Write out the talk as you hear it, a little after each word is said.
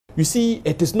You see,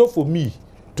 it is not for me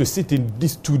to sit in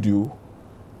this studio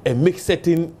and make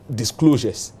certain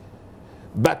disclosures.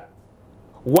 But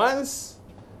once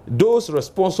those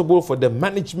responsible for the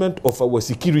management of our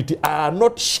security are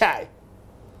not shy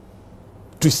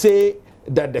to say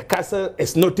that the castle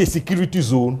is not a security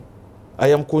zone, I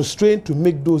am constrained to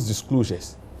make those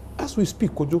disclosures. As we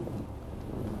speak, Kojo,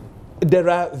 there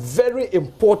are very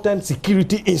important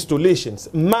security installations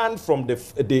manned from the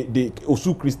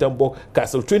Osu Christianborg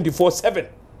Castle 24/7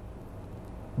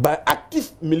 by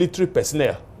active military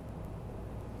personnel.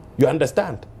 You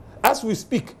understand? As we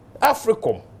speak,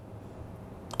 AFRICOM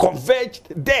converged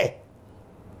there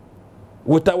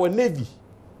with our Navy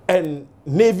and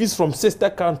navies from sister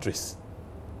countries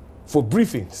for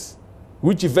briefings,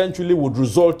 which eventually would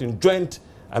result in joint,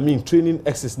 training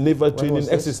naval training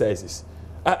exercises.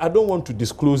 I don't want to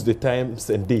disclose the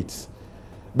times and dates,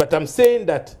 but I'm saying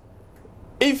that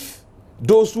if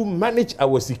those who manage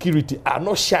our security are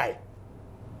not shy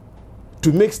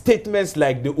to make statements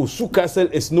like the Osu Castle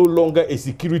is no longer a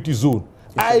security zone,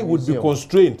 I would be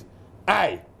constrained.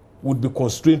 I would be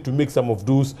constrained to make some of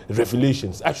those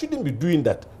revelations. I shouldn't be doing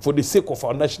that for the sake of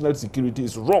our national security.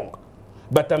 It's wrong.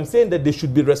 But I'm saying that they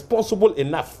should be responsible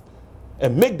enough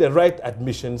and make the right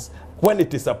admissions when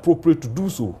it is appropriate to do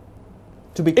so.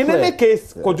 To be clear, in any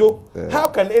case, Kojo, how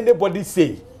can anybody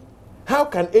say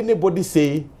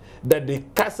that the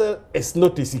castle is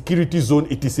not a security zone,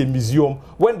 it is a museum,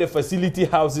 when the facility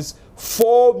houses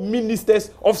 4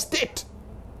 ministers of state?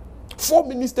 4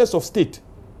 ministers of state.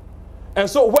 And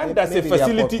so when does a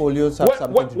facility, when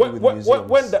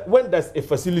does a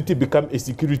facility become a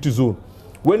security zone?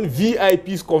 When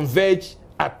VIPs converge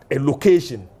at a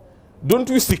location, don't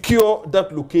we secure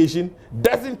that location?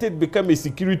 Doesn't it become a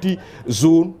security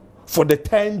zone for the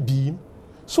time being?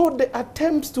 So the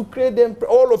attempts to create them,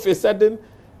 all of a sudden,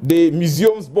 the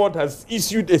museums board has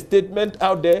issued a statement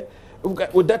out there.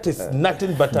 Well, that is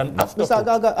nothing but an afterthought.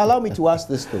 Mr. Agalga, allow me to ask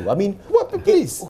this though. Please.